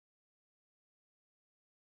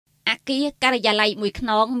អាគារការិយាល័យមួយខ្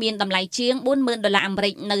នងមានតម្លៃជាង$40,000អាមេ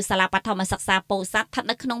រិកនៅសាលាបឋមសិក្សាពោធិ៍សាត់ស្ថិត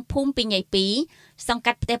នៅក្នុងភូមិពីញ័យ2សង្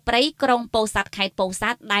កាត់ផ្ទះព្រៃក្រុងពោធិ៍សាត់ខេត្តពោធិ៍សា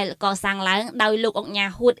ត់ដែលកសាងឡើងដោយលោកអុកញ៉ា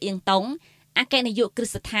ហួតអៀងតុងអគ្គនាយកគ្រឹះ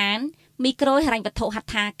ស្ថានមីក្រូហិរញ្ញវត្ថុហត្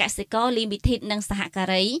ថាកសិករ Limited និងសហកា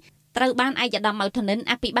រីត្រូវបានឯកឧត្តមម៉ៅធនិន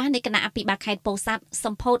អភិបាលនៃគណៈអភិបាលខេត្តពោធិ៍សាត់ស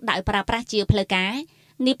ម្ពោធដោយប្រើប្រាស់ជាផ្លូវការ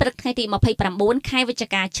នាព្រឹកថ្ងៃទី29ខែវិច្ឆិ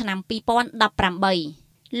កាឆ្នាំ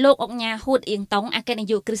2018លោកអុកញ៉ាហួតអៀងតុងអគ្គនា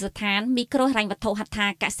យកគ្រឹះស្ថានមីក្រូហិរញ្ញវត្ថុហត្ថា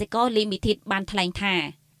កសិករ Limited បានថ្លែងថា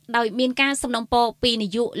ដោយមានការសំណូមពរពីនា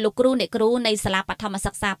យកលោកគ្រូអ្នកគ្រូនៃសាលាបឋម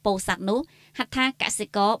សិក្សាពោធិ៍សាត់នោះហត្ថាកសិ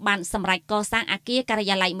ករបានសម្រេចកសាងអគារការិ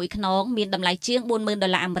យាល័យមួយខ្នងមានតម្លៃជាង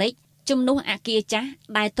$40,000អាមេរិកជំនួសអគារចាស់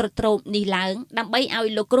ដែលទ្រុឌទ្រោមនេះឡើងដើម្បីឲ្យ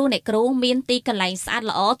លោកគ្រូអ្នកគ្រូមានទីកន្លែងស្អាត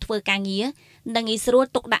ល្អធ្វើការងារនិងងាយស្រួល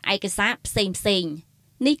ទុកដាក់ឯកសារផ្សេងៗ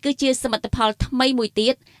នេះគឺជាសមិទ្ធផលថ្មីមួយទៀ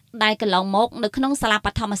តដែលកន្លងមកនៅក្នុងសាលាប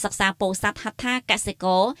ឋមសិក្សាពោធិ៍សាត់ហត្ថាកសិក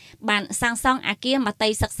របានសាងសង់អគារមត្តេ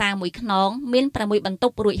យ្យសិក្សាមួយខ្នងមាន6បន្ទ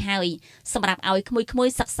ប់រួចហើយសម្រាប់ឲ្យក្មួយ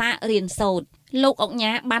ៗសិក្សារៀនសូត្រលោកអុក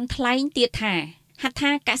ញ៉ាបានថ្លែងទៀតថាហត្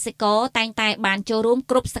ថាកសិករតែងតែបានចូលរួម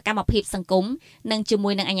គ្រប់សកម្មភាពសង្គមនិងជាមួ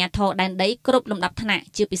យនឹងអាជ្ញាធរដែនដីគ្រប់លំដាប់ថ្នាក់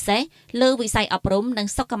ជាពិសេសលើវិស័យអប់រំនិង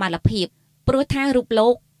សុខុមាលភាពព្រោះថារូបលោ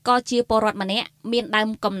កក៏ជាពលរដ្ឋម្នាក់មានដើម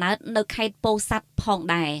កំណើតនៅខេត្តពោធិ៍សាត់ផង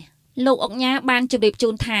ដែរលោកអុកញ៉ាបានជម្រាបជូ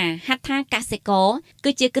នថាហត្ថាកសិករ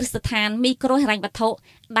គឺជាគ្រឹះស្ថានមីក្រូហិរញ្ញវត្ថុ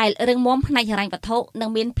ដែលរឹងមាំផ្នែកហិរញ្ញវត្ថុនិង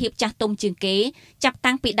មានភាពចាស់ទុំជាងគេចាប់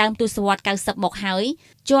តាំងពីដើមទសវត្សរ៍90មកហើយ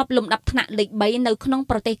ជាប់លំដាប់ថ្នាក់លេខ3នៅក្នុង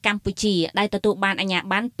ប្រទេសកម្ពុជាដែលទទួលបានអាជ្ញា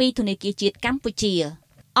ប័ណ្ណពីធនាគារជាតិកម្ពុជា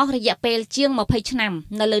អស់រយៈពេលជាង20ឆ្នាំ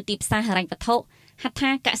នៅលើទីផ្សារហិរញ្ញវត្ថុហត្ថា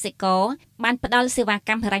កសិករបានផ្ដល់សេវា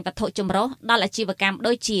កម្មហិរញ្ញវត្ថុចម្រុះដល់អាជីវកម្ម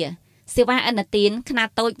ដូចជាសេវាឥណទានខ្នាត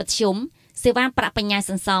តូចមធ្យមសេវាប្រាក់បញ្ញើ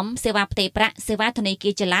សន្សំសេវាផ្ទេរប្រាក់សេវាធនាគា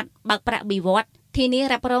រចល័តបើកប្រាក់បៀវត្សធានា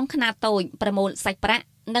រ៉ាប់រងខ្នាតតូចប្រមូលសាច់ប្រាក់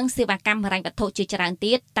និងសេវាកម្មហិរញ្ញវត្ថុជាច្រើន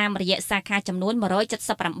ទៀតតាមរយៈសាខាចំនួន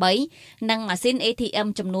178និងម៉ាស៊ីន ATM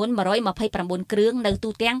ចំនួន129គ្រឿងនៅទូ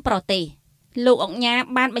ទាំងប្រទេសលោកអុកញ៉ា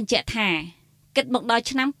បានបញ្ជាក់ថាគិតមកដល់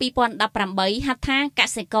ឆ្នាំ2018ហត្ថាក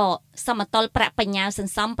សិករសមតុល្យប្រាក់បញ្ញើស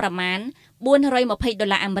ន្សំប្រមាណ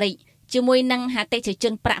$420អាមេរិកជាមួយនឹងអតិថិជ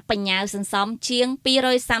នប្រាក់បញ្ញើសន្សំជាង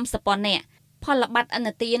230,000នាក់ផលប័ត្រឥណ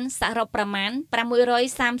ទានសរុបប្រមាណ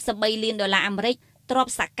$633លានអាមេរិកទ្រព្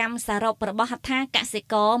យសកម្មសរុបរបស់ហត្ថាកសិ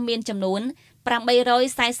ករមានចំនួន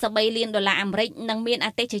$843លានអាមេរិកនិងមានអ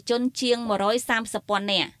តិថិជនជាង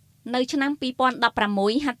130,000នាក់នៅឆ្នាំ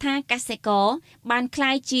2016ហត្ថាកសិករបានក្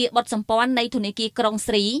លាយជាបុត្រសម្ព័ន្ធនៃធនាគារក្រុង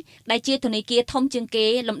ស្រីដែលជាធនាគារធំជាងគេ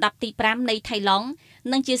លំដាប់ទី5នៃថៃឡង់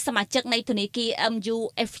និងជាសមាជិកនៃធនាគារ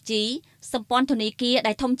MUFG សម្ព័ន្ធធនាគារ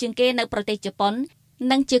ដែលធំជាងគេនៅប្រទេសជប៉ុន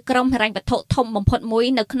និងជាក្រុមហិរញ្ញវត្ថុធំបំផុតមួយ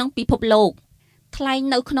នៅក្នុងពិភពលោកថ្លែង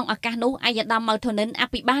នៅក្នុងឱកាសនោះឯកឧត្តមម៉ៅធនិនអ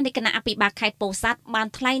ភិបាលនៃគណៈអភិបាលខេត្តពោធិ៍សាត់បាន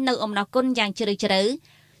ថ្លែងនៅអំណរគុណយ៉ាងជ្រាលជ្រៅ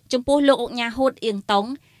ចំពោះលោកអុកញ៉ាហួតអៀងតុង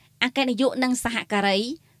អគ្គនាយកនិងសហការី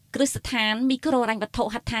គ្រឹះស្ថានមីក្រូហិរញ្ញវត្ថុ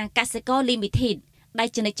ហត្ថាកសិករ Limited ដែល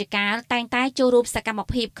ជានិច្ចកាលតែងតែចូលរួមសកម្ម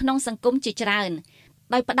ភាពក្នុងសង្គមជាច្រើន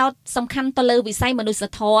ដោយផ្ដោតសំខាន់ទៅលើវិស័យមនុស្ស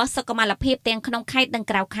ធម៌សុខុមាលភាពទាំងក្នុងខេត្តនិង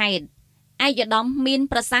ក្រៅខេត្តឯកឧត្តមមាន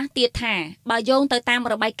ប្រសាសន៍ទៀតថាបើយោងទៅតាម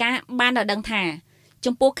របាយការណ៍បានដល់ដឹងថា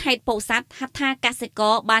ចំពោះខេត្តពោធិ៍សាត់ហត្ថាកសិក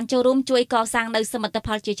របានចូលរួមជួយកសាងនៅសមិទ្ធផ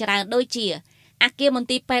លជាច្រើនដូចជាអគារមន្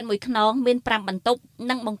ទីរពេទ្យមួយខ្នងមាន5បន្ទប់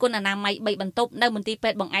និងបង្គន់អនាម័យ3បន្ទប់នៅមន្ទីរពេ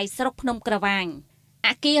ទ្យបង្អែកស្រុកភ្នំក្រវាញ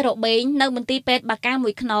អគាររបេងនៅមន្ទីរពេទ្យបាកាមួ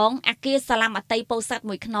យខ្នងអគារសាលាមត្តេយ្យពោធិ៍សាត់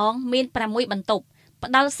មួយខ្នងមាន6បន្ទប់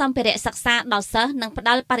ផ្ដល់សម្ភារៈសិក្សាដល់សិស្សនិងផ្ដ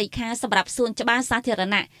ល់បរិក្ខារសម្រាប់សួនច្បារសាធារ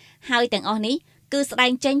ណៈហើយទាំងអស់នេះគឺស្ដែ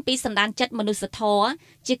ងចេញពីសន្តានចិត្តមនុស្សធម៌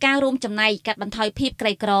ជាការរួមចំណែកកាត់បន្ថយភាពក្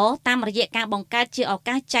រីក្រតាមរយៈការបង្កើតជាឱ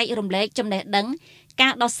កាសចែករំលែកចំណេះដឹងកា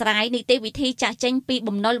រដោះស្រាយនីតិវិធីចាស់ចេញពី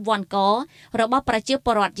បំណុលវណ្ឌករបស់ប្រជាព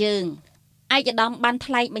លរដ្ឋយើងឯកឧត្តមបាន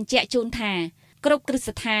ថ្លែងបញ្ជាក់ជូនថាគ្រប់គ្រឹះ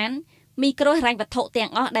ស្ថានមីក្រូហិរញ្ញវត្ថុទាំ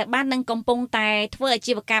ងអស់ដែលបាននឹងកំពុងតែធ្វើអា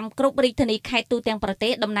ជីវកម្មគ្រប់រាជធានីខេត្តទូទាំងប្រទេ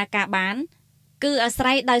សដំណើរការបានគឺអាស្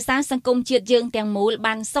រ័យដោយសារសង្គមជាតិយើងទាំងមូល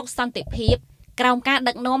បានសុខសន្តិភាពក្រោមការ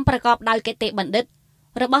ដឹកនាំប្រកបដោយគតិបណ្ឌិត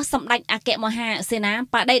របស់សម្ដេចអគ្គមហាសេនា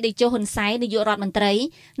បតីតេជោហ៊ុនសែននាយករដ្ឋមន្ត្រី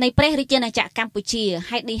នៃព្រះរាជាណាចក្រកម្ពុជា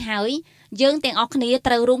ហេតុនេះហើយយើងទាំងអស់គ្នា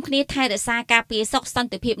ត្រូវរួមគ្នាថែរក្សាការពារសុខស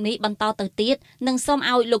ន្តិភាពនេះបន្តទៅទៀតនិងសូម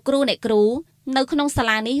ឲ្យលោកគ្រូអ្នកគ្រូនៅក្នុងសា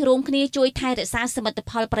លានេះរួមគ្នាជួយថែរក្សាសមិទ្ធ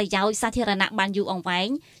ផលប្រយោជន៍សាធារណៈបានយូរអង្វែង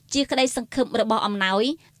ជាក្តីសង្ឃឹមរបស់អំណោយ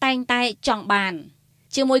តែងតែចង់បាន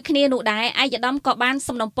ជាមួយគ្នានោះដែរឯកឧត្តមក៏បាន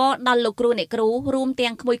សំណូមពរដល់លោកគ្រូអ្នកគ្រូរួម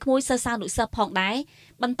ទាំងក្មួយៗសិស្សានុសិស្សផងដែរ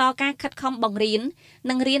បន្តការខិតខំបង្រៀន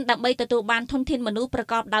និងរៀនដើម្បីទទួលបានធនធានមនុស្សប្រ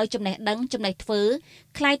កបដោយចំណេះដឹងចំណេះធ្វើ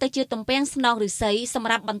ក្លាយទៅជាទំពាំងស្នងឫស្សីសម្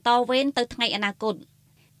រាប់បន្តវេនទៅថ្ងៃអនាគត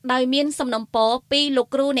ដោយមានសំណូមពរពីលោក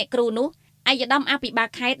គ្រូអ្នកគ្រូនោះ អាយដាមអភិបាល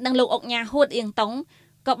ខេត្តនិងលោកអុកញ៉ាហួតអៀងតុង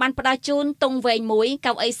ក៏បានផ្ដល់ជូនទង់វែងមួយ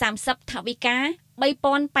កៅអី30ថវិកា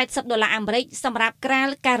$3080អាមេរិកសម្រាប់ក្រាល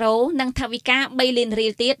ការ៉ូនិងថវិកា3លានរៀ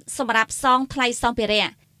លទៀតសម្រាប់សងថ្លៃសម្ភារៈ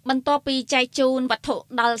បន្ទាប់ពីចែកជូនវត្ថុ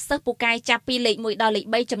ដល់សិស្សពូកែចាប់ពីលេខ1ដល់លេខ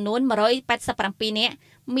3ចំនួន187នាក់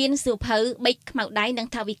មានសៀវភៅប៊ិចខ្មៅដៃនិង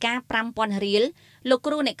ថវិកា5000រៀលលោក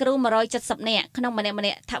គ្រូអ្នកគ្រូ170នាក់ក្នុងម្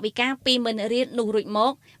នាក់ថវិកា20000រៀលនោះរួចម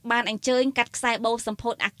កបានអញ្ជើញកាត់ខ្សែបូសម្ពោ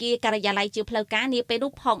ធអគារការិយាល័យជាផ្លូវការនាពេល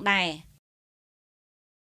នោះផងដែរ